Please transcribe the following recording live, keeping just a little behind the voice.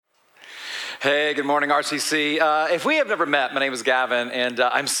Hey, good morning, RCC. If we have never met, my name is Gavin, and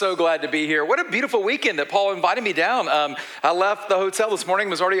I'm so glad to be here. What a beautiful weekend that Paul invited me down. I left the hotel this morning,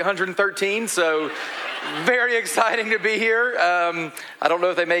 it was already 113, so very exciting to be here. I don't know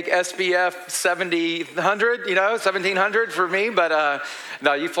if they make SPF 1700 for me, but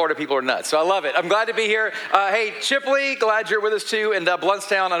no, you Florida people are nuts, so I love it. I'm glad to be here. Hey, Chipley, glad you're with us too, and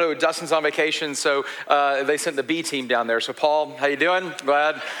Bluntstown, I know Dustin's on vacation, so they sent the B team down there. So Paul, how you doing?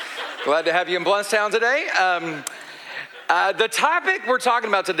 Glad to have you in Bluntstown today. The topic we're talking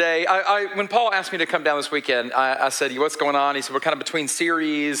about today, when Paul asked me to come down this weekend, I said, what's going on? He said, we're kind of between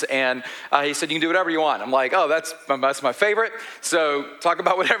series, and he said, you can do whatever you want. I'm like, oh, that's my favorite, so talk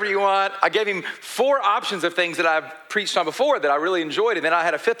about whatever you want. I gave him 4 options of things that I've preached on before that I really enjoyed, and then I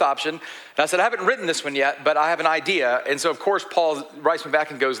had a 5th option, and I said, I haven't written this one yet, but I have an idea, and so of course, Paul writes me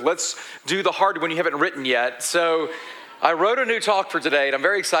back and goes, let's do the hard one you haven't written yet, so I wrote a new talk for today, and I'm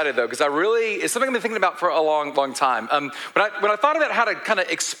very excited though, because it's something I've been thinking about for a long, long time. When I thought about how to kind of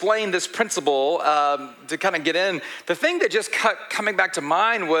explain this principle, to kind of get in, the thing that just kept coming back to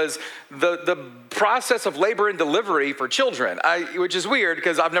mind was the process of labor and delivery for children, which is weird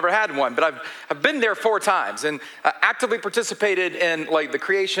because I've never had one, but I've been there 4 times and actively participated in like the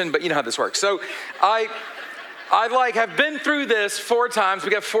creation, but you know how this works. So I have been through this 4 times.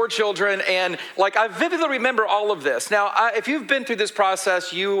 We got 4 children, and I vividly remember all of this. Now, if you've been through this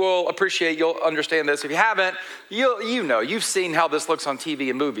process, you'll understand this. If you haven't, you've seen how this looks on TV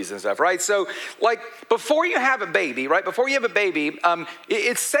and movies and stuff, right? So, before you have a baby,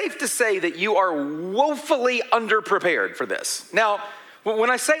 it's safe to say that you are woefully underprepared for this. Now,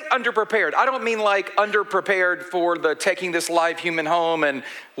 when I say underprepared, I don't mean underprepared for the taking this live human home and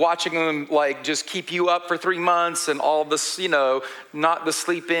watching them just keep you up for 3 months and all this, not the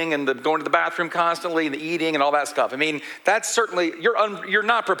sleeping and the going to the bathroom constantly and the eating and all that stuff. I mean, that's certainly, you're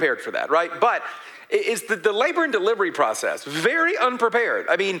not prepared for that, right? But is the labor and delivery process very unprepared.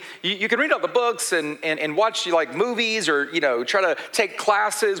 I mean, you can read all the books and watch movies or, try to take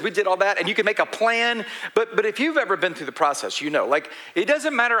classes. We did all that, and you can make a plan. But if you've ever been through the process, it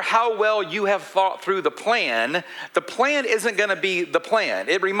doesn't matter how well you have thought through the plan isn't going to be the plan.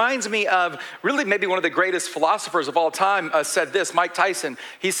 It reminds me of really maybe one of the greatest philosophers of all time said this, Mike Tyson.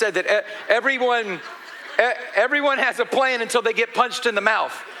 He said that everyone has a plan until they get punched in the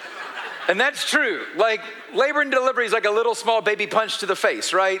mouth. And that's true. Labor and delivery is like a little small baby punch to the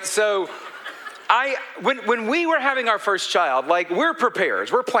face, right? So when we were having our first child, we're preparers,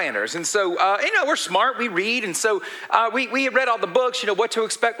 we're planners. And so, we're smart, we read. And so we read all the books, what to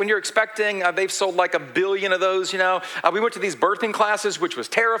expect when you're expecting. They've sold 1 billion of those, We went to these birthing classes, which was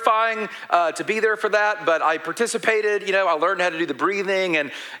terrifying to be there for that. But I participated, I learned how to do the breathing.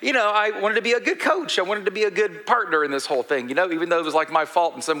 And, I wanted to be a good coach. I wanted to be a good partner in this whole thing, even though it was my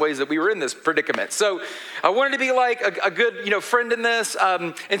fault in some ways that we were in this predicament. So I wanted to be a good, friend in this.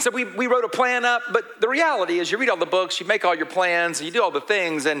 And so we wrote a plan up. But the reality is you read all the books, you make all your plans, and you do all the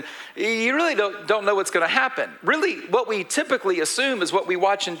things, and you really don't know what's going to happen. Really, what we typically assume is what we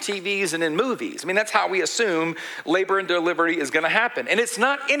watch in TVs and in movies. I mean, that's how we assume labor and delivery is going to happen. And it's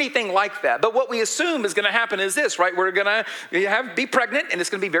not anything like that. But what we assume is going to happen is this, right? We're going to be pregnant, and it's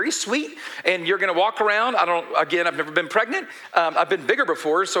going to be very sweet, and you're going to walk around. I've never been pregnant. I've been bigger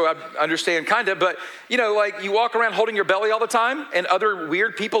before, so I understand kind of. But, you walk around holding your belly all the time, and other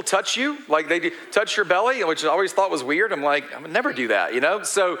weird people touch you, they touch your belly, which I always thought was weird. I'm I would never do that,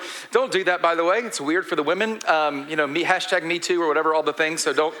 So don't do that, by the way. It's weird for the women. Hashtag me too or whatever, all the things.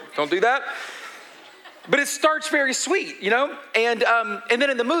 So don't do that. But it starts very sweet, and then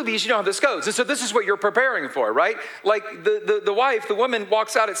in the movies, you know how this goes. And so this is what you're preparing for, right? The wife, the woman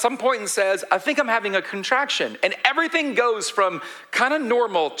walks out at some point and says, I think I'm having a contraction. And everything goes from kind of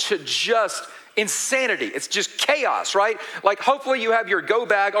normal to just insanity. It's just chaos, right? Hopefully you have your go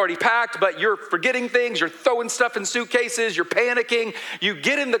bag already packed, but you're forgetting things. You're throwing stuff in suitcases. You're panicking. You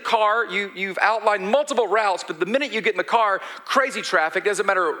get in the car. You've outlined multiple routes, but the minute you get in the car, crazy traffic. Doesn't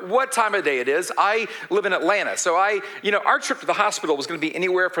matter what time of day it is. I live in Atlanta, so our trip to the hospital was going to be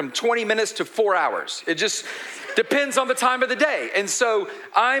anywhere from 20 minutes to 4 hours. It just depends on the time of the day. And so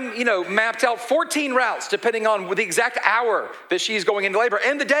I'm, mapped out 14 routes depending on the exact hour that she's going into labor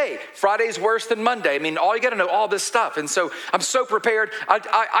and the day. Friday's worse than Monday. I mean, all you got to know all this stuff. And so I'm so prepared.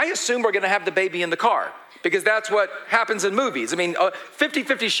 I assume we're going to have the baby in the car because that's what happens in movies. I mean,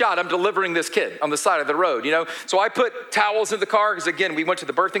 50-50 shot, I'm delivering this kid on the side of the road, So I put towels in the car because, again, we went to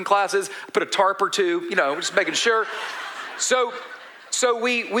the birthing classes. I put a tarp or 2, just making sure. So So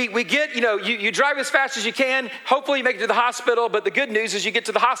we get, you drive as fast as you can. Hopefully you make it to the hospital. But the good news is you get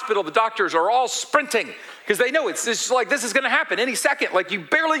to the hospital, the doctors are all sprinting because they know it's just like this is going to happen any second. Like you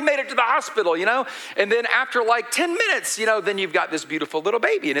barely made it to the hospital, And then after like 10 minutes, then you've got this beautiful little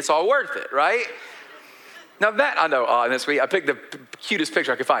baby and it's all worth it, right? Now that, I know, and that's sweet. I picked the cutest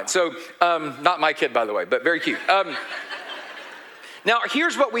picture I could find. So not my kid, by the way, but very cute. Now,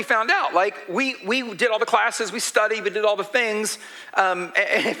 here's what we found out. Like, we did all the classes, we studied, we did all the things and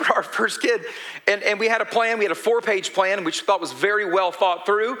for our first kid. And we had a plan. We had a 4-page plan, which we thought was very well thought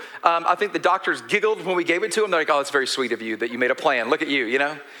through. I think the doctors giggled when we gave it to them. They're like, oh, it's very sweet of you that you made a plan. Look at you,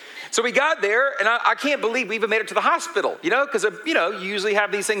 So we got there, and I can't believe we even made it to the hospital, because, you usually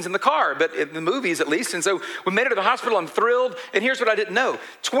have these things in the car, but in the movies at least. And so we made it to the hospital. I'm thrilled. And here's what I didn't know.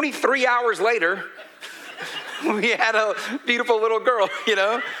 23 hours later, we had a beautiful little girl,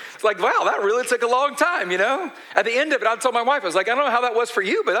 It's like, wow, that really took a long time, At the end of it, I told my wife, I was like, I don't know how that was for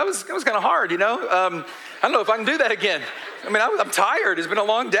you, but that was kind of hard, I don't know if I can do that again. I'm tired. It's been a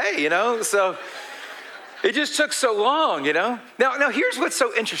long day, So it just took so long, Now, here's what's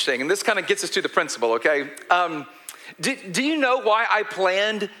so interesting, and this kind of gets us to the principle, okay? Do you know why I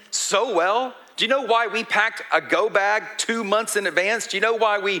planned so well? Do you know why we packed a go bag 2 months in advance? Do you know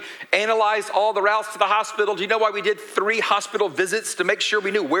why we analyzed all the routes to the hospital? Do you know why we did 3 hospital visits to make sure we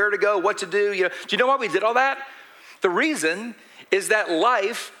knew where to go, what to do? Do you know why we did all that? The reason is that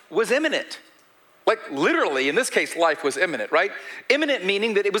life was imminent. Like literally, in this case, life was imminent, right? Imminent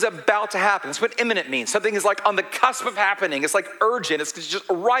meaning that it was about to happen. That's what imminent means. Something is like on the cusp of happening. It's like urgent. It's just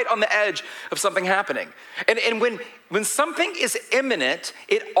right on the edge of something happening. And when something is imminent,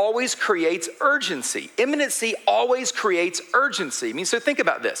 it always creates urgency. Imminency always creates urgency. I mean, so think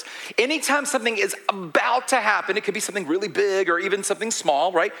about this. Anytime something is about to happen, it could be something really big or even something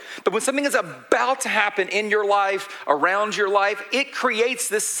small, right? But when something is about to happen in your life, around your life, it creates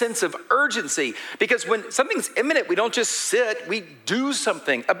this sense of urgency. Because when something's imminent, we don't just sit, we do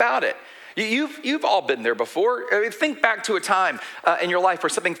something about it. You've all been there before. I mean, think back to a time in your life where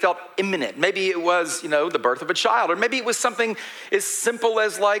something felt imminent. Maybe it was, the birth of a child, or maybe it was something as simple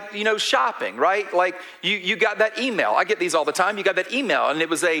as like, shopping, right? Like you got that email. I get these all the time. You got that email, and it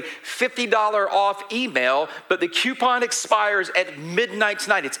was a $50 off email, but the coupon expires at midnight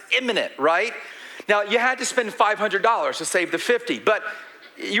tonight. It's imminent, right? Now, you had to spend $500 to save the 50, but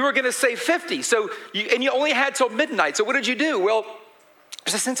you were going to save 50. So you only had till midnight. So what did you do? Well,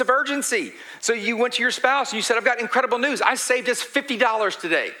 there's a sense of urgency. So you went to your spouse and you said, I've got incredible news. I saved us $50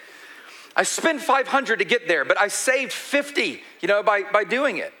 today. I spent $500 to get there, but I saved 50, by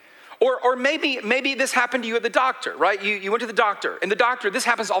doing it. Or maybe this happened to you at the doctor, right? You went to the doctor, and the doctor, this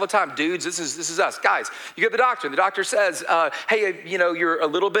happens all the time. Dudes, this is us. Guys, you go to the doctor, and the doctor says, hey, you're a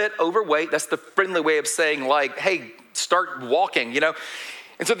little bit overweight. That's the friendly way of saying like, hey, start walking,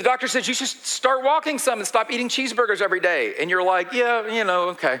 And so the doctor says, you should start walking some and stop eating cheeseburgers every day. And you're like, yeah,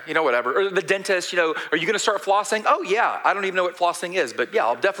 okay, whatever. Or the dentist, are you going to start flossing? Oh, yeah, I don't even know what flossing is, but yeah,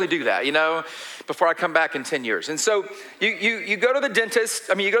 I'll definitely do that, before I come back in 10 years. And so you go to the dentist,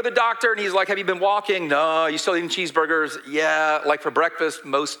 you go to the doctor, and he's like, have you been walking? No. You still eating cheeseburgers? Yeah, like for breakfast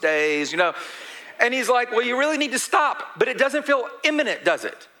most days, And he's like, well, you really need to stop, but it doesn't feel imminent, does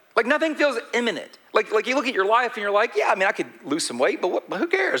it? Like nothing feels imminent. Like you look at your life and you're like, yeah, I could lose some weight, but who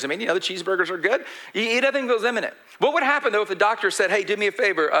cares? The cheeseburgers are good. Nothing feels imminent. What would happen though if the doctor said, hey, do me a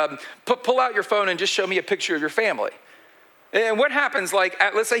favor, pull out your phone and just show me a picture of your family? And what happens,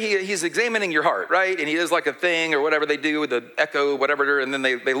 let's say he's examining your heart, right? And he does like a thing or whatever they do with the echo, whatever, and then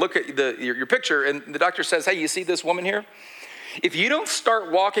they look at your picture and the doctor says, hey, you see this woman here? If you don't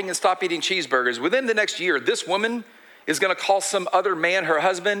start walking and stop eating cheeseburgers, within the next year, this woman is going to call some other man her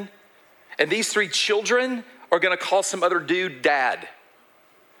husband, and these 3 children are going to call some other dude dad.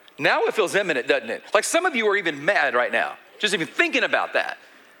 Now it feels imminent, doesn't it? Like some of you are even mad right now, just even thinking about that.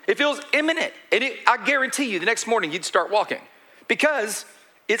 It feels imminent, and I guarantee you the next morning you'd start walking because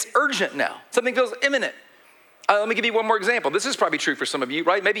it's urgent now. Something feels imminent. Let me give you one more example. This is probably true for some of you,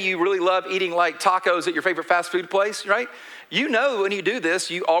 right? Maybe you really love eating like tacos at your favorite fast food place, right? When you do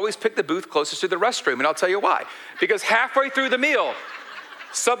this, you always pick the booth closest to the restroom, and I'll tell you why. Because halfway through the meal,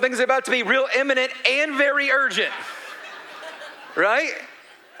 something's about to be real imminent and very urgent, right?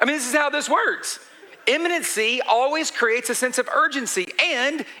 This is how this works. Imminency always creates a sense of urgency,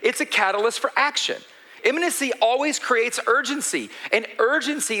 and it's a catalyst for action. Imminency always creates urgency, and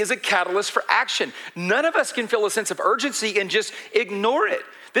urgency is a catalyst for action. None of us can feel a sense of urgency and just ignore it.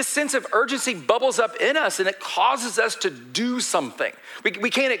 This sense of urgency bubbles up in us and it causes us to do something. We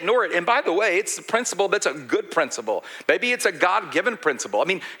can't ignore it. And by the way, it's a principle that's a good principle. Maybe it's a God-given principle. I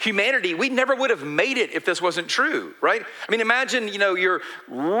mean, humanity, we never would have made it if this wasn't true, right? I mean, imagine, your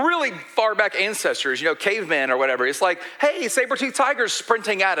really far back ancestors, cavemen or whatever. It's like, hey, saber-toothed tiger's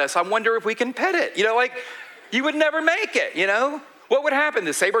sprinting at us. I wonder if we can pet it. You would never make it, What would happen?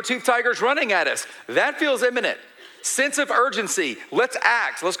 The saber-toothed tiger's running at us. That feels imminent. Sense of urgency. Let's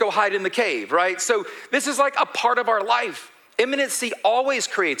act. Let's go hide in the cave, right? So this is like a part of our life. Imminency always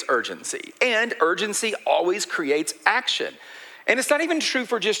creates urgency, and urgency always creates action. And it's not even true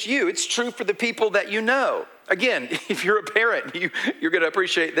for just you. It's true for the people that you know. Again, if you're a parent, you're going to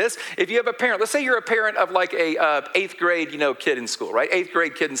appreciate this. If you have a parent, let's say you're a parent of like a 8th grade, kid in school, right? 8th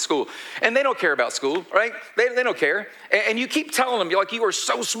grade kid in school. And they don't care about school, right? They don't care. And you keep telling them, you are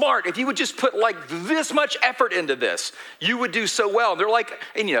so smart. If you would just put like this much effort into this, you would do so well. And they're like,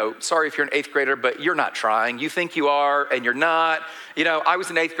 sorry if you're an 8th grader, but you're not trying. You think you are, and you're not. I was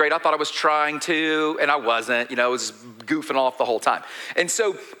in 8th grade. I thought I was trying to, and I wasn't. I was goofing off the whole time. And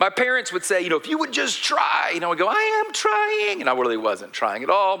so my parents would say, if you would just try, I would go, I am trying. And I really wasn't trying at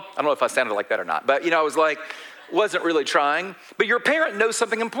all. I don't know if I sounded like that or not, but I was like, wasn't really trying. But your parent knows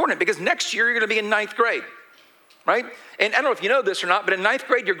something important because next year you're going to be in 9th grade, right? And I don't know if you know this or not, but in 9th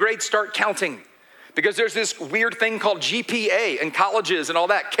grade, your grades start counting because there's this weird thing called GPA, and colleges and all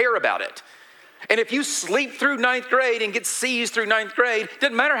that care about it. And if you sleep through 9th grade and get C's through 9th grade, it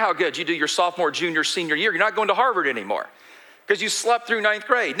doesn't matter how good you do your sophomore, junior, senior year, you're not going to Harvard anymore because you slept through 9th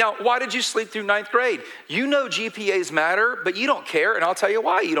grade. Now, why did you sleep through 9th grade? You know GPAs matter, but you don't care, and I'll tell you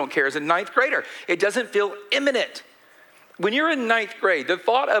why you don't care as a 9th grader. It doesn't feel imminent. When you're in 9th grade, the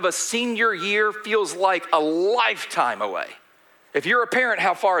thought of a senior year feels like a lifetime away. If you're a parent,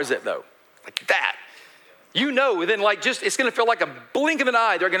 how far is it though? Like that. Within it's going to feel like a blink of an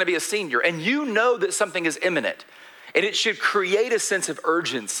eye, they're going to be a senior. And you know that something is imminent. And it should create a sense of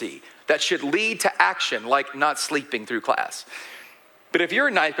urgency that should lead to action, like not sleeping through class. But if you're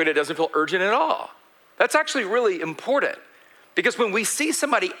in 9th grade, it doesn't feel urgent at all. That's actually really important. Because when we see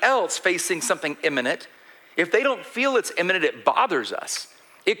somebody else facing something imminent, if they don't feel it's imminent, it bothers us.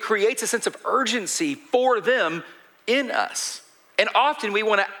 It creates a sense of urgency for them in us. And often we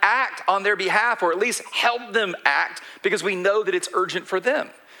want to act on their behalf, or at least help them act, because we know that it's urgent for them.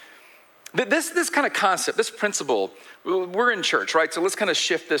 This kind of concept, this principle, we're in church, right? So let's kind of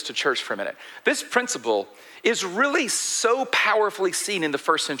shift this to church for a minute. This principle is really so powerfully seen in the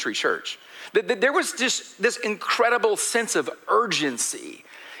first century church. There was just this incredible sense of urgency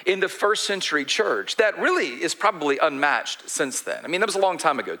in the first century church that really is probably unmatched since then. I mean, that was a long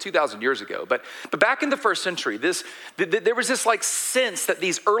time ago, 2,000 years ago. But back in the first century, there was this sense that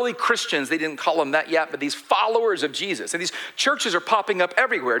these early Christians, they didn't call them that yet, but these followers of Jesus, and these churches are popping up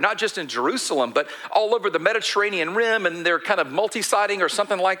everywhere, not just in Jerusalem, but all over the Mediterranean rim, and they're kind of multi-siding or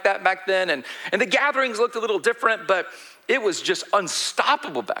something like that back then. And the gatherings looked a little different, but it was just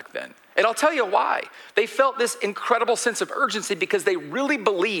unstoppable back then. And I'll tell you why. They felt this incredible sense of urgency because they really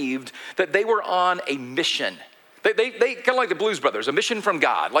believed that they were on a mission. They kind of like the Blues Brothers, a mission from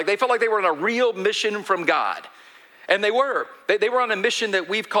God. Like they felt like they were on a real mission from God. And they were. They were on a mission that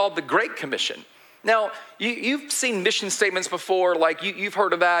we've called the Great Commission. Now, you've seen mission statements before, like you've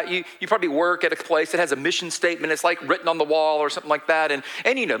heard of that. You probably work at a place that has a mission statement. It's like written on the wall or something like that. And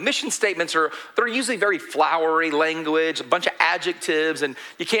mission statements they're usually very flowery language, a bunch of adjectives, and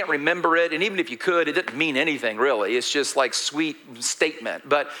you can't remember it. And even if you could, it didn't mean anything really. It's just like sweet statement,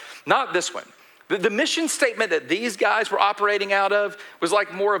 but not this one. The mission statement that these guys were operating out of was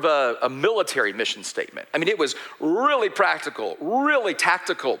like more of a military mission statement. I mean, it was really practical, really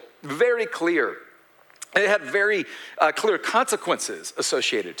tactical, very clear. And it had very clear consequences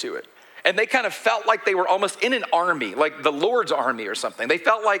associated to it. And they kind of felt like they were almost in an army, like the Lord's army or something. They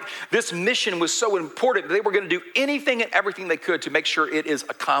felt like this mission was so important that they were going to do anything and everything they could to make sure it is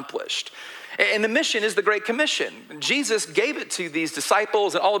accomplished. And the mission is the Great Commission. Jesus gave it to these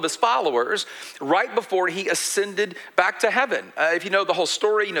disciples and all of his followers right before he ascended back to heaven. If you know the whole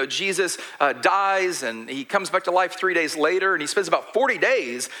story, Jesus dies and he comes back to life 3 days later, and he spends about 40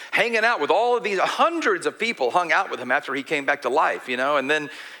 days hanging out with all of these hundreds of people hung out with him after he came back to life, and then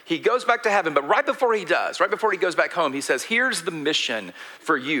he goes back to heaven. But right before he goes back home, he says, here's the mission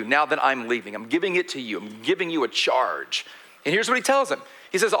for you now that I'm leaving. I'm giving it to you. I'm giving you a charge. And here's what he tells them.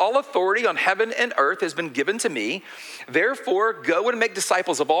 He says, all authority on heaven and earth has been given to me. Therefore, go and make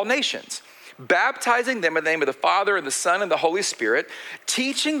disciples of all nations, baptizing them in the name of the Father and the Son and the Holy Spirit,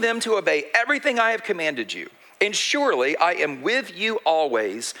 teaching them to obey everything I have commanded you. And surely I am with you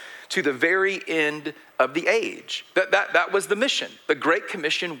always to the very end of the age. That was the mission. The Great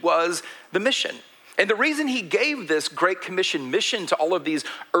Commission was the mission. And the reason he gave this Great Commission mission to all of these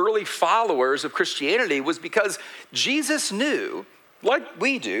early followers of Christianity was because Jesus knew, like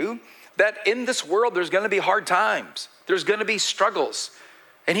we do, that in this world there's going to be hard times. There's going to be struggles.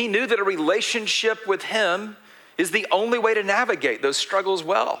 And he knew that a relationship with him is the only way to navigate those struggles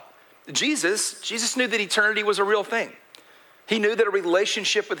well. Jesus knew that eternity was a real thing. He knew that a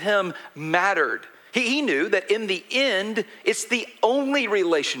relationship with him mattered. He knew that in the end, it's the only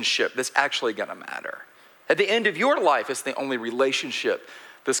relationship that's actually going to matter. At the end of your life, it's the only relationship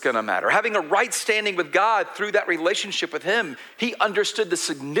that's going to matter. Having a right standing with God through that relationship with him, he understood the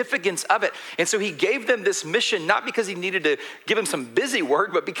significance of it. And so he gave them this mission, not because he needed to give them some busy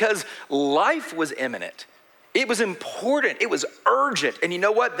work, but because life was imminent. It was important. It was urgent. And you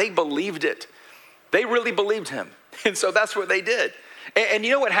know what? They believed it. They really believed him. And so that's what they did. And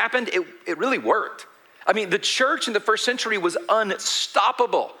you know what happened? It really worked. I mean, the church in the first century was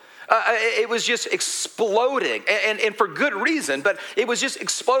unstoppable. It was just exploding, and for good reason, but it was just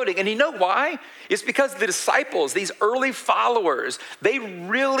exploding. And you know why? It's because the disciples, these early followers, they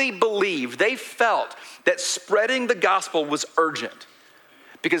really believed, they felt that spreading the gospel was urgent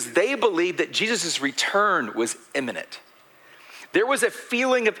because they believed that Jesus' return was imminent. There was a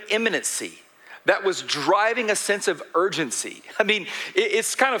feeling of imminency that was driving a sense of urgency. I mean,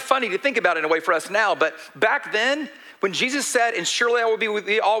 it's kind of funny to think about it in a way for us now, but back then, when Jesus said, and surely I will be with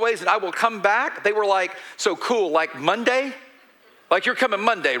you always, and I will come back, they were like, so cool, like Monday? Like you're coming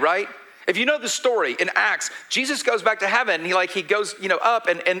Monday, right? If you know the story in Acts, Jesus goes back to heaven, and he goes, up,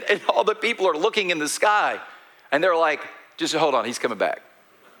 and all the people are looking in the sky, and they're like, just hold on, he's coming back.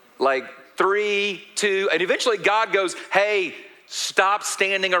 Like 3, 2, and eventually God goes, hey, stop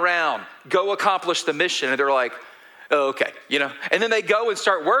standing around, go accomplish the mission. And they're like, oh, okay, and then they go and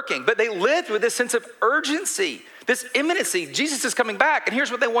start working, but they lived with this sense of urgency, this imminency. Jesus is coming back, and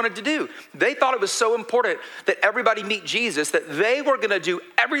here's what they wanted to do. They thought it was so important that everybody meet Jesus that they were gonna do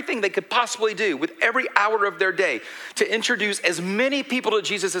everything they could possibly do with every hour of their day to introduce as many people to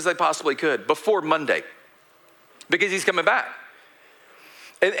Jesus as they possibly could before Monday, because he's coming back.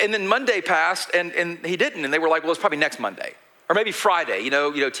 And then Monday passed, and he didn't, and they were like, well, it's probably next Monday. Or maybe Friday,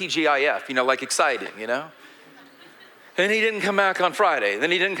 TGIF, like exciting, And he didn't come back on Friday.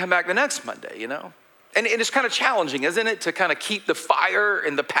 Then he didn't come back the next Monday, And it's kind of challenging, isn't it, to kind of keep the fire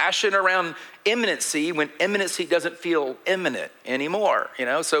and the passion around imminency when imminency doesn't feel imminent anymore,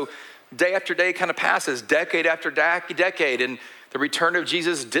 So day after day kind of passes, decade after decade, and the return of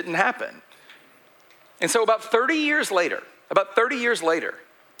Jesus didn't happen. And so about 30 years later,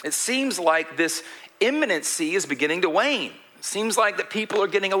 it seems like this imminency is beginning to wane. It seems like that people are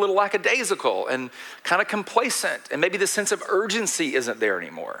getting a little lackadaisical and kind of complacent, and maybe the sense of urgency isn't there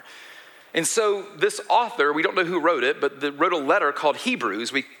anymore. And so this author, we don't know who wrote it, but wrote a letter called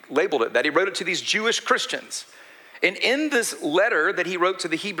Hebrews. We labeled it that. He wrote it to these Jewish Christians. And in this letter that he wrote to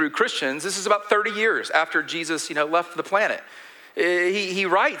the Hebrew Christians, this is about 30 years after Jesus, left the planet. He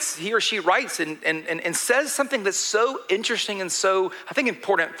or she writes and says something that's so interesting and so, I think,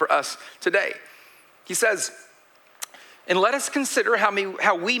 important for us today. He says, and let us consider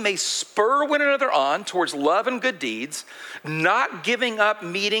how we may spur one another on towards love and good deeds, not giving up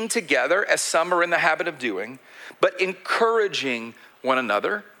meeting together as some are in the habit of doing, but encouraging one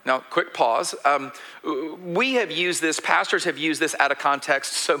another. Now, quick pause. We have used this, pastors have used this out of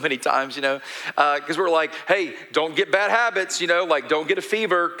context so many times, because we're like, hey, don't get bad habits, don't get a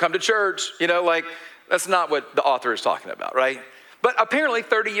fever, come to church, that's not what the author is talking about, right? But apparently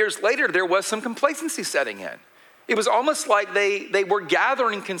 30 years later, there was some complacency setting in. It was almost like they were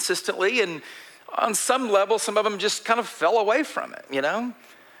gathering consistently, and on some level, some of them just kind of fell away from it,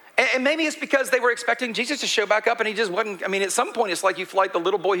 And maybe it's because they were expecting Jesus to show back up, and he just wasn't. I mean, at some point, it's like you feel like the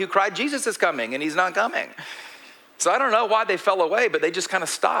little boy who cried, Jesus is coming, and he's not coming. So I don't know why they fell away, but they just kind of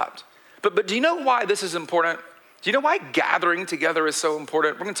stopped. But do you know why this is important? Do you know why gathering together is so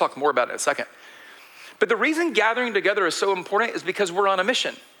important? We're going to talk more about it in a second. But the reason gathering together is so important is because we're on a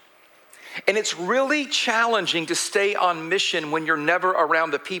mission. And it's really challenging to stay on mission when you're never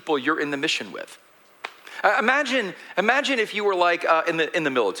around the people you're in the mission with. Imagine if you were like in the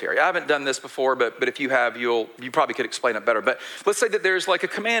military. I haven't done this before, but if you have, you probably could explain it better. But let's say that there's like a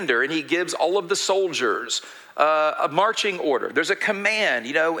commander, and he gives all of the soldiers a marching order. There's a command,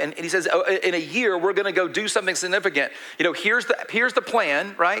 and he says, in a year we're going to go do something significant. Here's the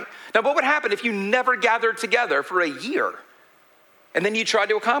plan, right? Now, what would happen if you never gathered together for a year? and then you tried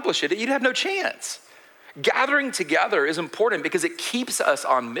to accomplish it, you'd have no chance. Gathering together is important because it keeps us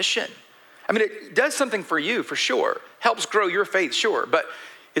on mission. I mean, it does something for you, for sure. Helps grow your faith, sure, but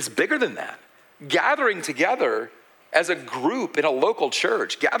it's bigger than that. Gathering together as a group in a local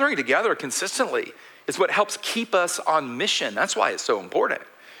church, gathering together consistently is what helps keep us on mission. That's why it's so important.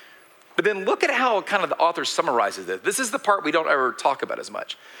 But then look at how kind of the author summarizes it. This is the part we don't ever talk about as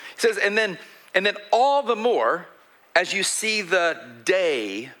much. He says, and then all the more as you see the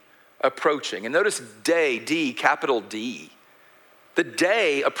day approaching. And notice day, D, capital D. The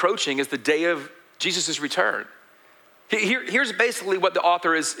day approaching is the day of Jesus' return. Here's basically what the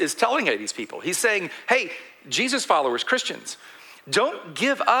author is telling these people. He's saying, hey, Jesus followers, Christians, don't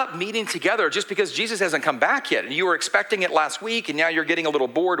give up meeting together just because Jesus hasn't come back yet. And you were expecting it last week, and now you're getting a little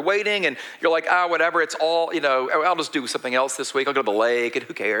bored waiting, and you're like, whatever, it's all, I'll just do something else this week. I'll go to the lake, and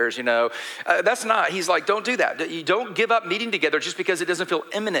who cares, That's not, he's like, don't do that. You don't give up meeting together just because it doesn't feel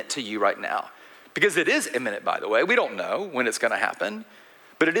imminent to you right now. Because it is imminent, by the way. We don't know when it's going to happen,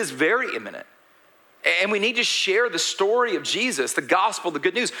 but it is very imminent. And we need to share the story of Jesus, the gospel, the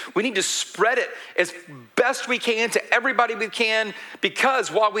good news. We need to spread it as best we can to everybody we can, because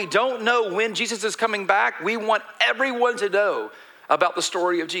while we don't know when Jesus is coming back, we want everyone to know about the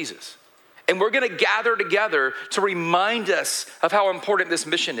story of Jesus. And we're going to gather together to remind us of how important this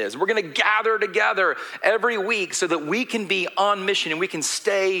mission is. We're going to gather together every week so that we can be on mission and we can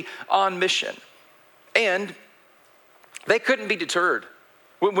stay on mission. And they couldn't be deterred.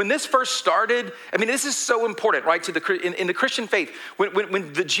 When this first started, this is so important, right, in the Christian faith.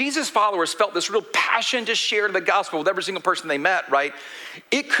 When the Jesus followers felt this real passion to share the gospel with every single person they met, right,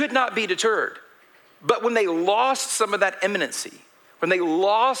 it could not be deterred. But when they lost some of that imminency, when they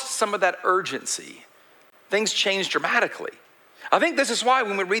lost some of that urgency, things changed dramatically. I think this is why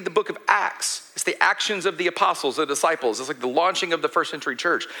when we read the book of Acts, it's the actions of the apostles, the disciples. It's like the launching of the first century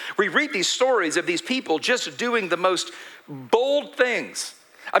church. We read these stories of these people just doing the most bold things.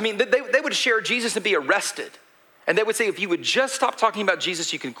 They would share Jesus and be arrested. And they would say, if you would just stop talking about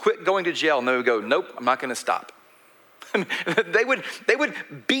Jesus, you can quit going to jail. And they would go, nope, I'm not going to stop. They would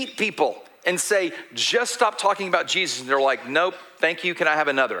beat people and say, just stop talking about Jesus. And they're like, nope, thank you. Can I have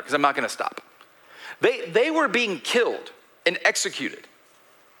another? Because I'm not going to stop. They were being killed and executed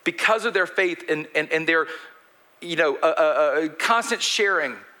because of their faith and their constant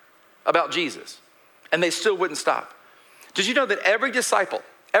sharing about Jesus. And they still wouldn't stop. Did you know that every disciple,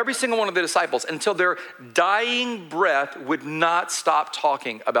 every single one of the disciples, until their dying breath, would not stop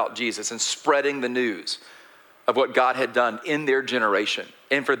talking about Jesus and spreading the news of what God had done in their generation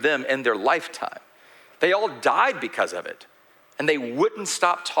and for them in their lifetime? They all died because of it, and they wouldn't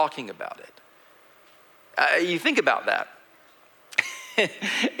stop talking about it. You think about that,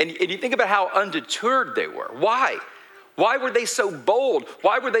 and you think about how undeterred they were. Why? Why were they so bold?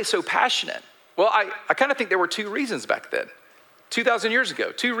 Why were they so passionate? Well, I kind of think there were two reasons back then, 2,000 years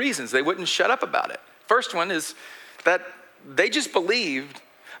ago, two reasons they wouldn't shut up about it. First one is that they just believed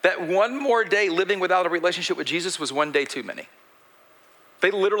that one more day living without a relationship with Jesus was one day too many.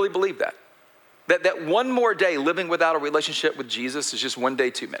 They literally believed that. That one more day living without a relationship with Jesus is just one day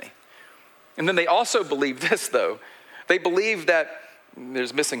too many. And then they also believed this, though. They believed that,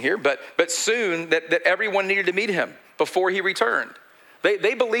 there's missing here, but soon that everyone needed to meet him before he returned.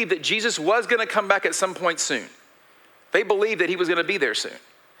 They believed that Jesus was going to come back at some point soon. They believed that he was going to be there soon.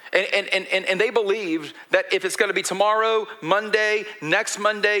 And they believed that if it's going to be tomorrow, Monday, next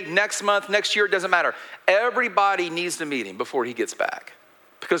month, next year, it doesn't matter. Everybody needs to meet him before he gets back,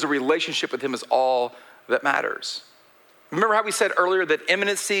 because a relationship with him is all that matters. Remember how we said earlier that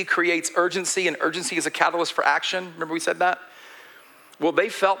imminency creates urgency, and urgency is a catalyst for action? Remember we said that? Well, they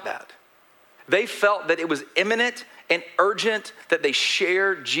felt that. They felt that it was imminent and urgent that they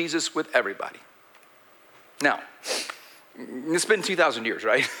share Jesus with everybody. Now, it's been 2,000 years,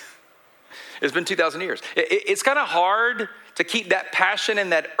 right? It's been 2,000 years. It's kind of hard to keep that passion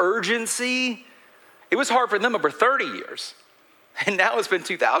and that urgency. It was hard for them over 30 years. And now it's been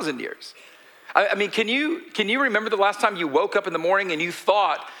 2,000 years. Can you remember the last time you woke up in the morning and you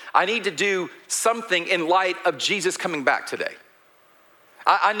thought, I need to do something in light of Jesus coming back today?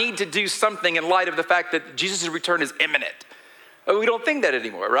 I need to do something in light of the fact that Jesus' return is imminent. We don't think that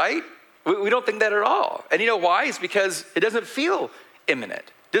anymore, right? We don't think that at all. And you know why? It's because it doesn't feel imminent.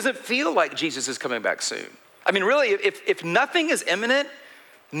 It doesn't feel like Jesus is coming back soon. Really, if nothing is imminent,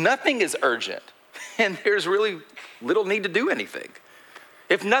 nothing is urgent. And there's really little need to do anything.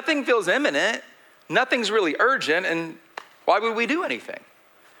 If nothing feels imminent, nothing's really urgent, and why would we do anything?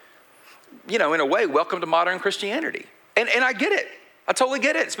 In a way, welcome to modern Christianity. And I get it. I totally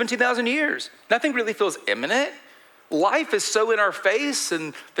get it. It's been 2,000 years. Nothing really feels imminent. life is so in our face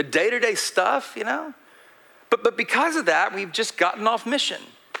and the day-to-day stuff, But because of that, we've just gotten off mission.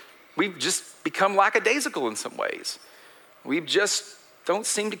 We've just become lackadaisical in some ways. We just don't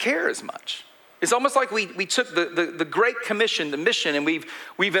seem to care as much. It's almost like we took the Great Commission, the mission, and we've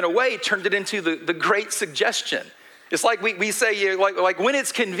in a way turned it into the Great Suggestion. It's like we say, like when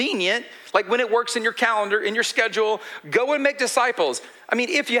it's convenient, like when it works in your calendar, in your schedule, go and make disciples. I mean,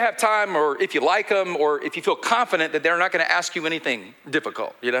 if you have time or if you like them or if you feel confident that they're not going to ask you anything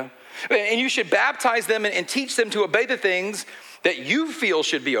difficult, And you should baptize them and teach them to obey the things that you feel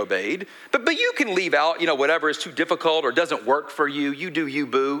should be obeyed. But you can leave out, whatever is too difficult or doesn't work for you. You do you,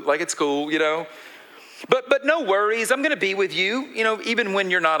 boo. Like it's cool, But no worries. I'm going to be with you, even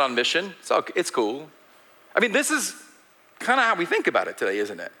when you're not on mission. So it's cool. I mean, this is kind of how we think about it today,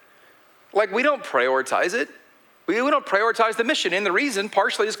 isn't it? Like we don't prioritize it. We don't prioritize the mission. And the reason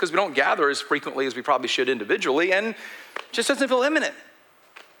partially is because we don't gather as frequently as we probably should individually, and it just doesn't feel imminent.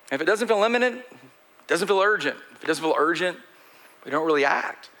 If it doesn't feel imminent, it doesn't feel urgent. If it doesn't feel urgent, we don't really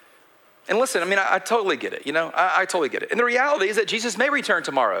act. And listen, I mean, I totally get it, I totally get it. And the reality is that Jesus may return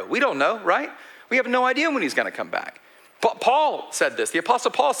tomorrow. We don't know, right? We have no idea when he's going to come back. Paul said this, the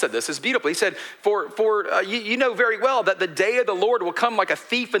Apostle Paul said this, it's beautiful. He said, you know very well that the day of the Lord will come like a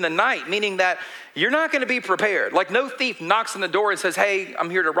thief in the night, meaning that you're not going to be prepared. Like no thief knocks on the door and says, hey,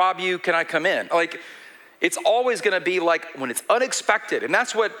 I'm here to rob you, can I come in? Like it's always going to be like when it's unexpected, and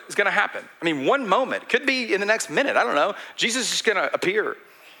that's what is going to happen. I mean, one moment, could be in the next minute, I don't know. Jesus is just going to appear,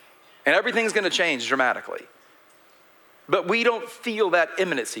 and everything's going to change dramatically. But we don't feel that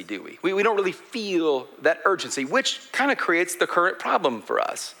imminency, do we? We don't really feel that urgency, which kind of creates the current problem for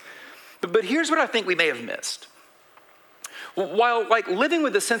us. But here's what I think we may have missed. While like living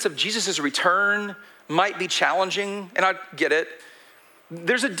with the sense of Jesus' return might be challenging, and I get it,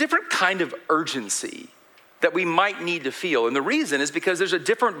 there's a different kind of urgency that we might need to feel. And the reason is because there's a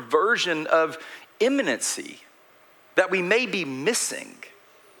different version of imminency that we may be missing.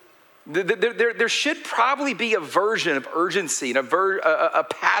 There should probably be a version of urgency and a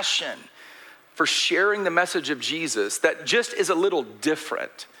passion for sharing the message of Jesus that just is a little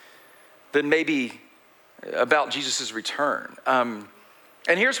different than maybe about Jesus' return. And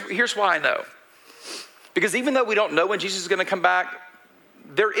here's why I know. Because even though we don't know when Jesus is going to come back,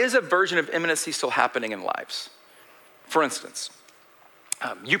 there is a version of imminency still happening in lives. For instance,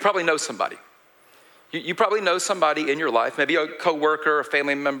 you probably know somebody. You probably know somebody in your life, maybe a coworker, a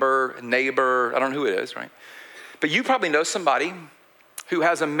family member, a neighbor, I don't know who it is, right? But you probably know somebody who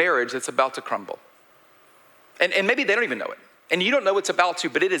has a marriage that's about to crumble. And maybe they don't even know it. And you don't know it's about to,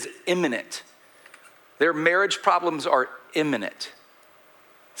 but it is imminent. Their marriage problems are imminent.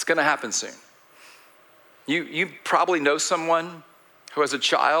 It's gonna happen soon. You probably know someone who has a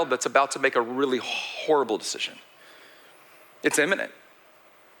child that's about to make a really horrible decision. It's imminent.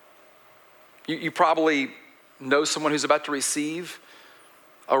 You probably know someone who's about to receive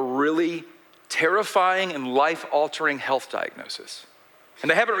a really terrifying and life-altering health diagnosis. And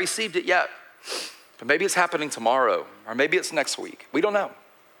they haven't received it yet. But maybe it's happening tomorrow, or maybe it's next week. We don't know.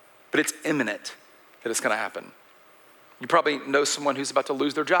 But it's imminent that it's going to happen. You probably know someone who's about to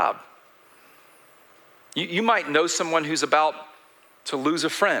lose their job. You might know someone who's about to lose a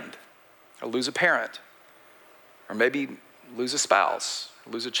friend, or lose a parent, or maybe lose a spouse,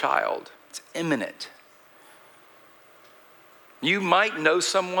 or lose a child. It's imminent. You might know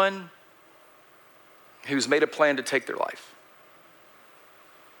someone who's made a plan to take their life.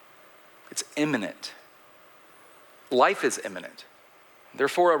 It's imminent. Life is imminent.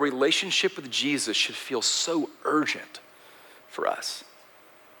 Therefore, a relationship with Jesus should feel so urgent for us.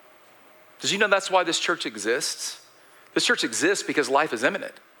 Did you know that's why this church exists? This church exists because life is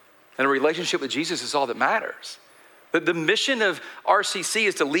imminent, and a relationship with Jesus is all that matters. The mission of RCC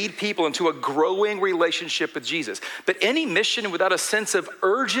is to lead people into a growing relationship with Jesus. But any mission without a sense of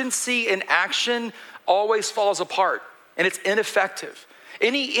urgency and action always falls apart, and it's ineffective.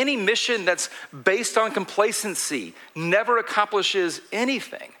 Any mission that's based on complacency never accomplishes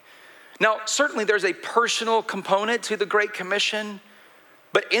anything. Now, certainly there's a personal component to the Great Commission,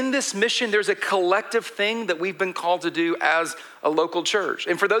 but in this mission, there's a collective thing that we've been called to do as a local church.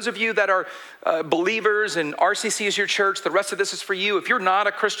 And for those of you that are believers and RCC is your church, the rest of this is for you. If you're not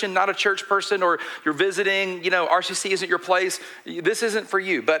a Christian, not a church person, or you're visiting, RCC isn't your place, this isn't for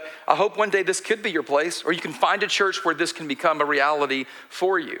you. But I hope one day this could be your place, or you can find a church where this can become a reality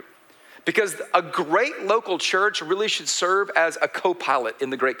for you. Because a great local church really should serve as a co-pilot in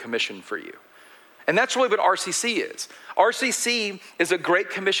the Great Commission for you. And that's really what RCC is. RCC is a Great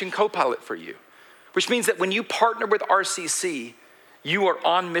Commission co-pilot for you, which means that when you partner with RCC, you are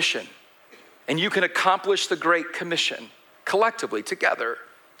on mission. And you can accomplish the Great Commission collectively, together.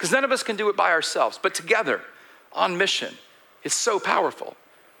 Because none of us can do it by ourselves, but together, on mission. It's so powerful.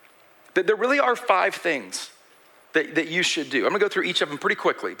 That there really are 5 things that you should do. I'm gonna go through each of them pretty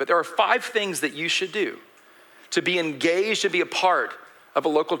quickly, but there are 5 things that you should do to be engaged and be a part of a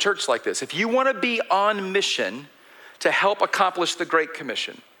local church like this. If you wanna be on mission to help accomplish the Great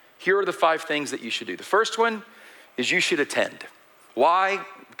Commission, here are the 5 things that you should do. The first one is you should attend. Why?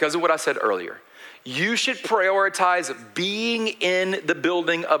 Because of what I said earlier. You should prioritize being in the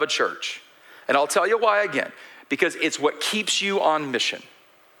building of a church. And I'll tell you why again, because it's what keeps you on mission.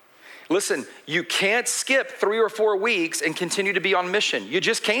 Listen, you can't skip 3 or 4 weeks and continue to be on mission. You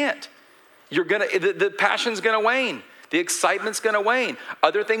just can't. The passion's gonna wane. The excitement's gonna wane.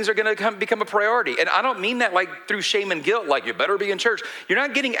 Other things are gonna become a priority. And I don't mean that like through shame and guilt, like you better be in church. You're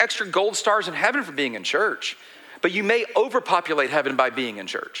not getting extra gold stars in heaven for being in church, but you may overpopulate heaven by being in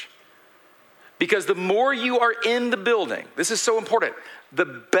church. Because the more you are in the building, this is so important, the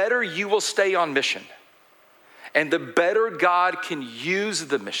better you will stay on mission. And the better God can use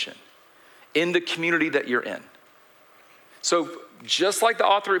the mission in the community that you're in. So just like the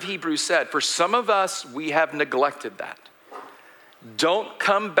author of Hebrews said, for some of us, we have neglected that. Don't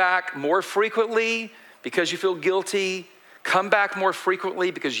come back more frequently because you feel guilty. Come back more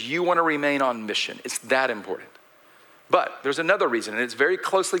frequently because you want to remain on mission. It's that important. But there's another reason, and it's very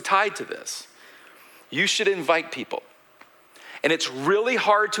closely tied to this. You should invite people. And it's really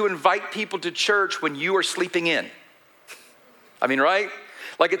hard to invite people to church when you are sleeping in. I mean, right?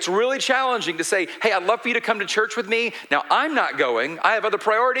 Like it's really challenging to say, hey, I'd love for you to come to church with me. Now I'm not going, I have other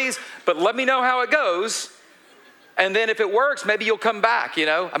priorities, but let me know how it goes. And then if it works, maybe you'll come back, you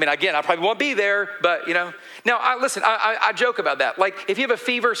know? I mean, again, I probably won't be there, but you know. Now, I joke about that. Like if you have a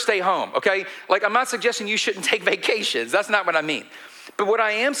fever, stay home, okay? Like I'm not suggesting you shouldn't take vacations. That's not what I mean. But what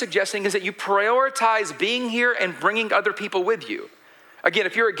I am suggesting is that you prioritize being here and bringing other people with you. Again,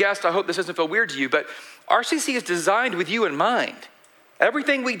 if you're a guest, I hope this doesn't feel weird to you, but RCC is designed with you in mind.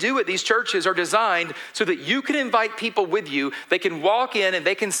 Everything we do at these churches are designed so that you can invite people with you. They can walk in and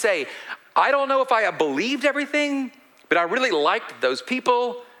they can say, I don't know if I have believed everything, but I really liked those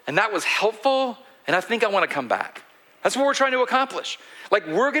people and that was helpful and I think I want to come back. That's what we're trying to accomplish. Like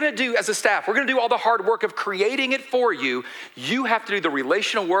we're gonna do as a staff, we're gonna do all the hard work of creating it for you. You have to do the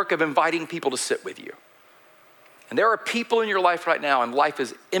relational work of inviting people to sit with you. And there are people in your life right now and life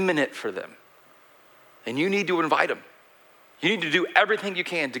is imminent for them. And you need to invite them. You need to do everything you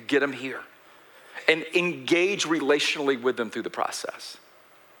can to get them here and engage relationally with them through the process.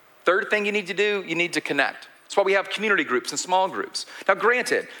 Third thing you need to do, you need to connect. That's why we have community groups and small groups. Now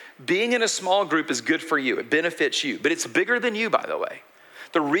granted, being in a small group is good for you. It benefits you, but it's bigger than you, by the way.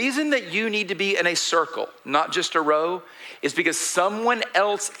 The reason that you need to be in a circle, not just a row, is because someone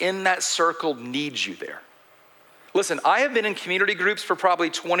else in that circle needs you there. Listen, I have been in community groups for probably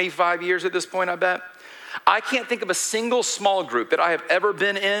 25 years at this point, I bet. I can't think of a single small group that I have ever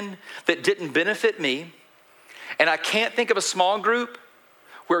been in that didn't benefit me. And I can't think of a small group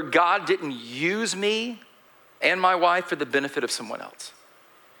where God didn't use me and my wife for the benefit of someone else.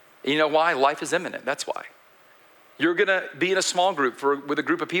 You know why? Life is imminent, that's why. You're gonna be in a small group with a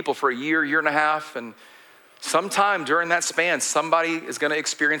group of people for a year, year and a half, and sometime during that span, somebody is gonna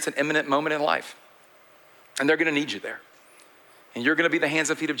experience an imminent moment in life. And they're gonna need you there. And you're gonna be the hands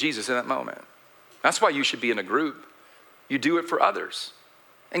and feet of Jesus in that moment. That's why you should be in a group. You do it for others.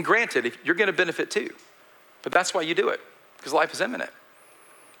 And granted, you're gonna benefit too. But that's why you do it, because life is imminent.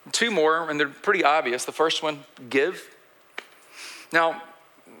 2 more, and they're pretty obvious. The first one, give. Now,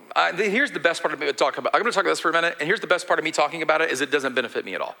 here's the best part of me to talk about. I'm gonna talk about this for a minute, and here's the best part of me talking about it is it doesn't benefit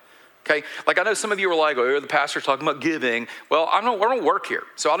me at all. Okay, like I know some of you are like, oh, the pastor's talking about giving. Well, I don't work here,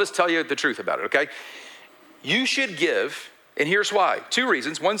 so I'll just tell you the truth about it, okay? You should give, and here's why. 2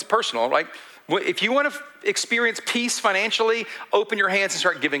 reasons. One's personal, right? If you want to experience peace financially, open your hands and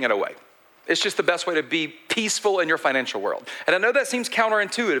start giving it away. It's just the best way to be peaceful in your financial world. And I know that seems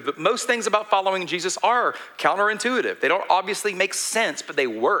counterintuitive, but most things about following Jesus are counterintuitive. They don't obviously make sense, but they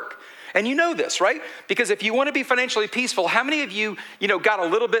work. And you know this, right? Because if you want to be financially peaceful, how many of you, got a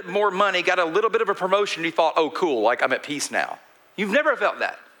little bit more money, got a little bit of a promotion, you thought, oh, cool, like I'm at peace now. You've never felt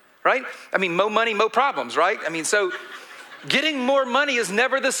that, right? I mean, more money, more problems, right? I mean, so getting more money is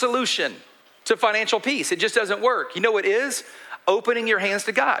never the solution to financial peace. It just doesn't work. You know what is? Opening your hands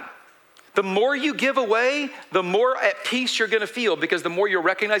to God. The more you give away, the more at peace you're gonna feel because the more you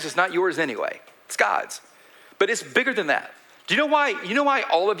recognize it's not yours anyway. It's God's. But it's bigger than that. Do you know why? You know why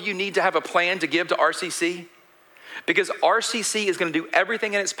all of you need to have a plan to give to RCC? Because RCC is gonna do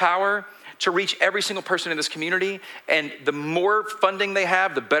everything in its power to reach every single person in this community, and the more funding they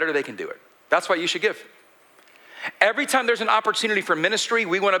have, the better they can do it. That's why you should give. Every time there's an opportunity for ministry,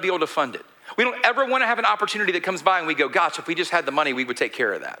 we want to be able to fund it. We don't ever want to have an opportunity that comes by and we go, gosh, if we just had the money, we would take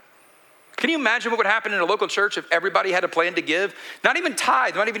care of that. Can you imagine what would happen in a local church if everybody had a plan to give? Not even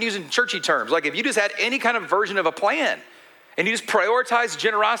tithe, not even using churchy terms. Like if you just had any kind of version of a plan and you just prioritize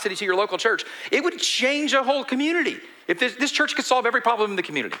generosity to your local church, it would change a whole community. If this church could solve every problem in the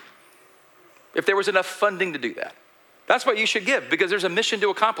community, if there was enough funding to do that. That's why you should give, because there's a mission to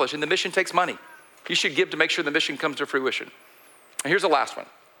accomplish and the mission takes money. You should give to make sure the mission comes to fruition. And here's the last one.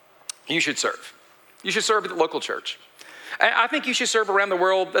 You should serve. You should serve at the local church. I think you should serve around the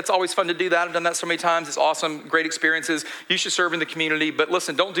world. That's always fun to do that. I've done that so many times. It's awesome, great experiences. You should serve in the community. But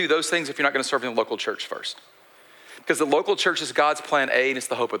listen, don't do those things if you're not going to serve in the local church first. Because the local church is God's plan A and it's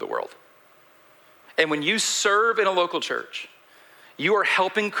the hope of the world. And when you serve in a local church, you are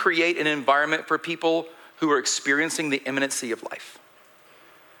helping create an environment for people who are experiencing the imminency of life.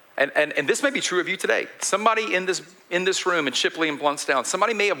 And this may be true of you today. Somebody in this room in Shipley and Bluntstown,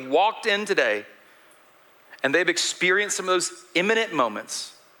 somebody may have walked in today and they've experienced some of those imminent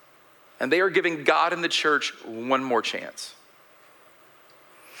moments and they are giving God and the church one more chance.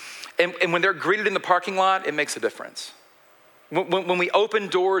 And when they're greeted in the parking lot, it makes a difference. When we open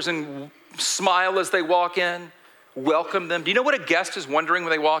doors and smile as they walk in, welcome them. Do you know what a guest is wondering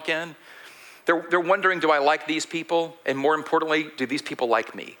when they walk in? They're wondering, do I like these people? And more importantly, do these people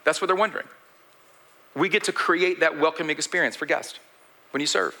like me? That's what they're wondering. We get to create that welcoming experience for guests when you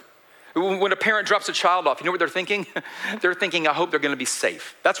serve. When a parent drops a child off, you know what they're thinking? They're thinking, I hope they're going to be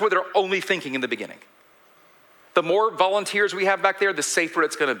safe. That's what they're only thinking in the beginning. The more volunteers we have back there, the safer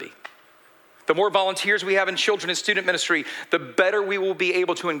it's going to be. The more volunteers we have in children and student ministry, the better we will be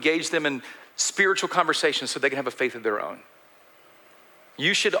able to engage them in spiritual conversations so they can have a faith of their own.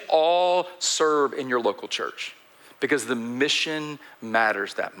 You should all serve in your local church because the mission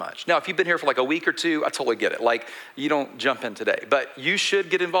matters that much. Now, if you've been here for like a week or two, I totally get it. Like, you don't jump in today, but you should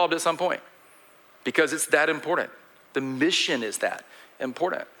get involved at some point because it's that important. The mission is that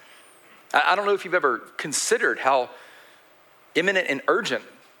important. I don't know if you've ever considered how imminent and urgent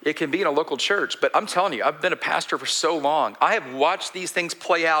it can be in a local church, but I'm telling you, I've been a pastor for so long. I have watched these things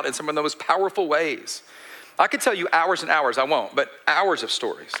play out in some of the most powerful ways. I could tell you hours and hours, I won't, but hours of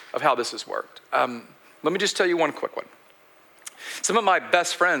stories of how this has worked. Let me just tell you one quick one. Some of my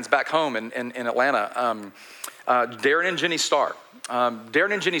best friends back home in Atlanta, Darren and Jenny Starr.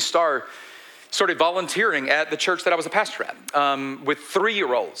 Darren and Jenny Starr started volunteering at the church that I was a pastor at with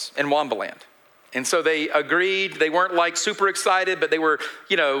 3-year-olds in Wambaland. And so they agreed. They weren't like super excited, but they were,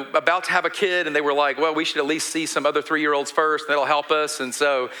 about to have a kid. And they were like, well, we should at least see some other 3-year-olds first. That'll help us. And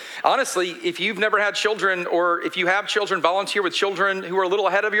so honestly, if you've never had children or if you have children, volunteer with children who are a little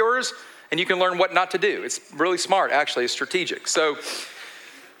ahead of yours and you can learn what not to do. It's really smart, actually. It's strategic. So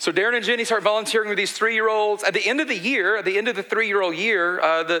Darren and Jenny start volunteering with these 3-year-olds. At the end of the year, the 3-year-old year,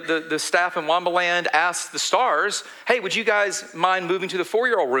 the staff in Wambaland asked the Stars, hey, would you guys mind moving to the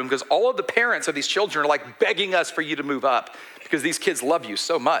 4-year-old room? Because all of the parents of these children are like begging us for you to move up because these kids love you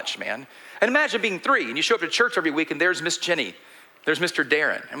so much, man. And imagine being 3 and you show up to church every week and there's Miss Jenny, there's Mr.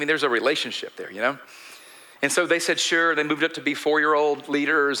 Darren. I mean, there's a relationship there, And so they said, sure. They moved up to be 4-year-old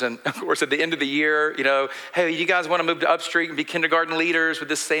leaders. And of course, at the end of the year, hey, you guys want to move to Upstreet and be kindergarten leaders with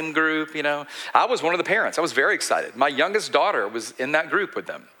this same group? I was one of the parents. I was very excited. My youngest daughter was in that group with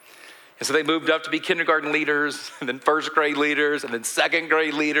them. And so they moved up to be kindergarten leaders and then first grade leaders and then second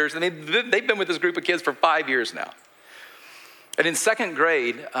grade leaders. And they've been with this group of kids for 5 years now. And in second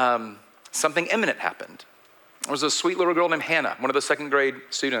grade, something imminent happened. There was a sweet little girl named Hannah, one of the second grade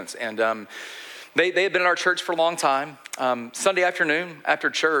students. And They had been in our church for a long time. Sunday afternoon after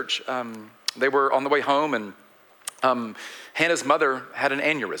church, they were on the way home and Hannah's mother had an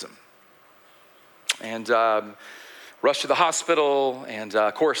aneurysm and rushed to the hospital. And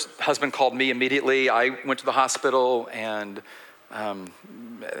of course, husband called me immediately. I went to the hospital and,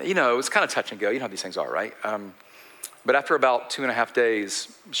 it's kind of touch and go. You know how these things are, right? But after about 2.5 days,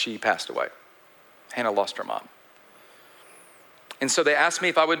 she passed away. Hannah lost her mom. And so they asked me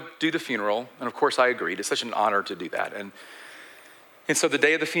if I would do the funeral, and of course I agreed. It's such an honor to do that. And so the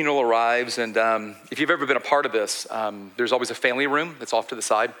day of the funeral arrives, and if you've ever been a part of this, there's always a family room that's off to the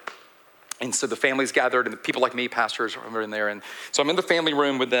side. And so the family's gathered, and the people like me, pastors, are in there. And so I'm in the family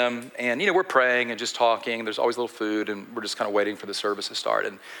room with them, and we're praying and just talking. There's always a little food, and we're just kind of waiting for the service to start.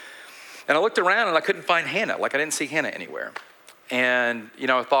 And I looked around, and I couldn't find Hannah. Like, I didn't see Hannah anywhere. And,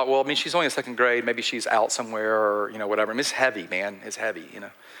 I thought, well, she's only in second grade. Maybe she's out somewhere or, whatever. It's heavy, man. It's heavy,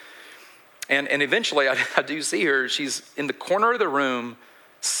 And eventually I do see her. She's in the corner of the room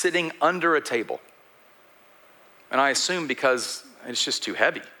sitting under a table. And I assume because it's just too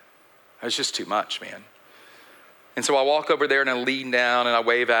heavy. It's just too much, man. And so I walk over there and I lean down and I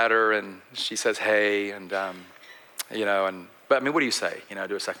wave at her and she says, hey, and but I mean, what do you say,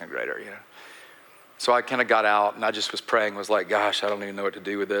 to a second grader, So I kind of got out and I just was praying, was like, gosh, I don't even know what to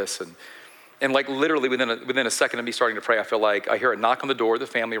do with this. And like literally within a second of me starting to pray, I feel like I hear a knock on the door of the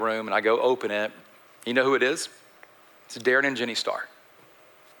family room and I go open it. You know who it is? It's Darren and Jenny Starr.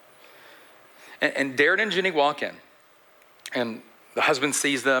 And Darren and Jenny walk in and the husband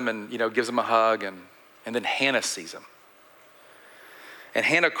sees them and, gives them a hug and then Hannah sees them. And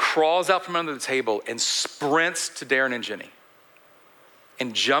Hannah crawls out from under the table and sprints to Darren and Jenny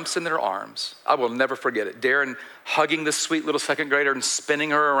and jumps in their arms. I will never forget it. Darren hugging this sweet little second grader and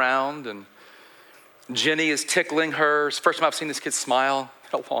spinning her around, and Jenny is tickling her. It's the first time I've seen this kid smile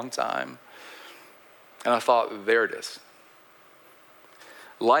in a long time. And I thought, there it is.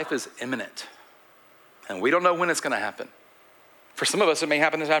 Life is imminent, and we don't know when it's going to happen. For some of us, it may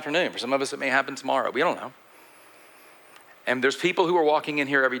happen this afternoon. For some of us, it may happen tomorrow. We don't know. And there's people who are walking in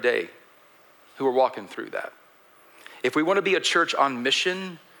here every day who are walking through that. If we want to be a church on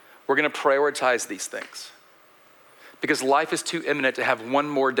mission, we're going to prioritize these things. Because life is too imminent to have one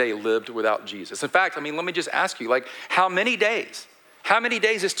more day lived without Jesus. In fact, let me just ask you, how many days? How many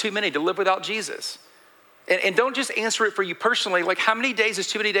days is too many to live without Jesus? And don't just answer it for you personally. How many days is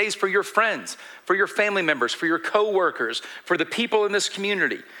too many days for your friends, for your family members, for your coworkers, for the people in this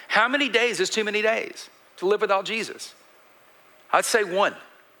community? How many days is too many days to live without Jesus? I'd say one.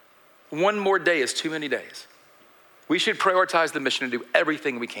 One more day is too many days. We should prioritize the mission and do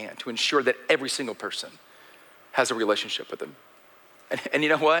everything we can to ensure that every single person has a relationship with him. And you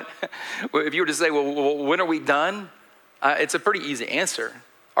know what? If you were to say, well, when are we done? It's a pretty easy answer.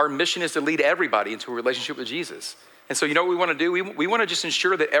 Our mission is to lead everybody into a relationship with Jesus. And so you know what we want to do? We want to just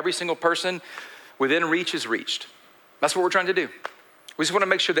ensure that every single person within reach is reached. That's what we're trying to do. We just want to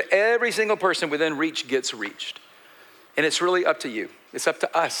make sure that every single person within reach gets reached. And it's really up to you. It's up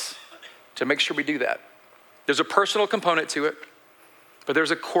to us to make sure we do that. There's a personal component to it, but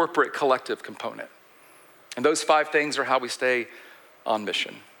there's a corporate collective component. And those 5 things are how we stay on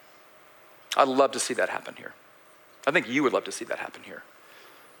mission. I'd love to see that happen here. I think you would love to see that happen here.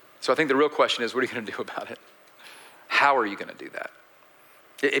 So I think the real question is, what are you going to do about it? How are you going to do that?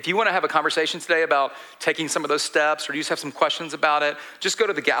 If you want to have a conversation today about taking some of those steps, or you just have some questions about it, just go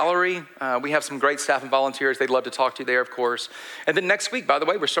to the gallery. We have some great staff and volunteers. They'd love to talk to you there, of course. And then next week, by the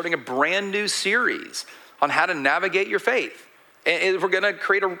way, we're starting a brand new series on how to navigate your faith. And we're going to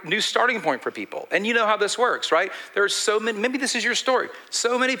create a new starting point for people. And you know how this works, right? There are so many, maybe this is your story.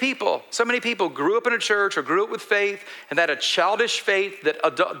 So many people grew up in a church or grew up with faith and had a childish faith that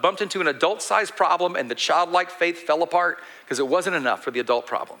bumped into an adult-sized problem, and the childlike faith fell apart because it wasn't enough for the adult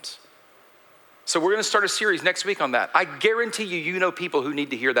problems. So we're going to start a series next week on that. I guarantee you know people who need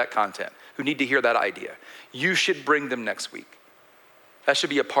to hear that content, who need to hear that idea. You should bring them next week. That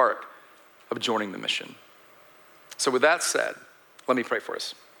should be a part of joining the mission. So with that said, let me pray for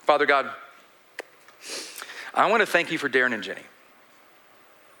us. Father God, I want to thank you for Darren and Jenny.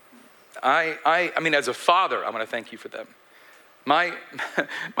 I mean, as a father, I want to thank you for them. My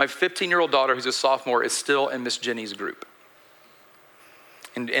 15-year-old daughter, who's a sophomore, is still in Miss Jenny's group.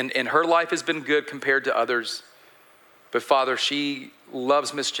 And her life has been good compared to others. But Father, she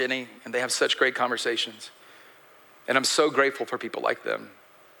loves Miss Jenny, and they have such great conversations. And I'm so grateful for people like them.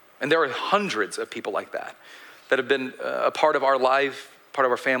 And there are hundreds of people like that have been a part of our life, part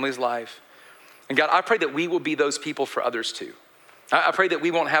of our family's life. And God, I pray that we will be those people for others too. I pray that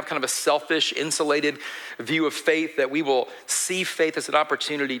we won't have kind of a selfish, insulated view of faith, that we will see faith as an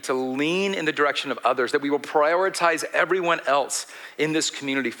opportunity to lean in the direction of others, that we will prioritize everyone else in this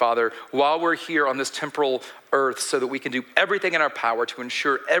community, Father, while we're here on this temporal earth, so that we can do everything in our power to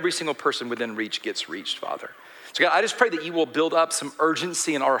ensure every single person within reach gets reached, Father. So God, I just pray that you will build up some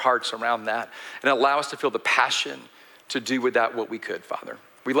urgency in our hearts around that and allow us to feel the passion to do with that what we could, Father.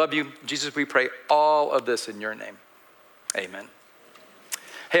 We love you. Jesus, we pray all of this in your name. Amen.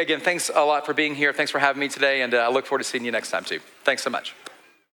 Hey, again, thanks a lot for being here. Thanks for having me today, and I look forward to seeing you next time too. Thanks so much.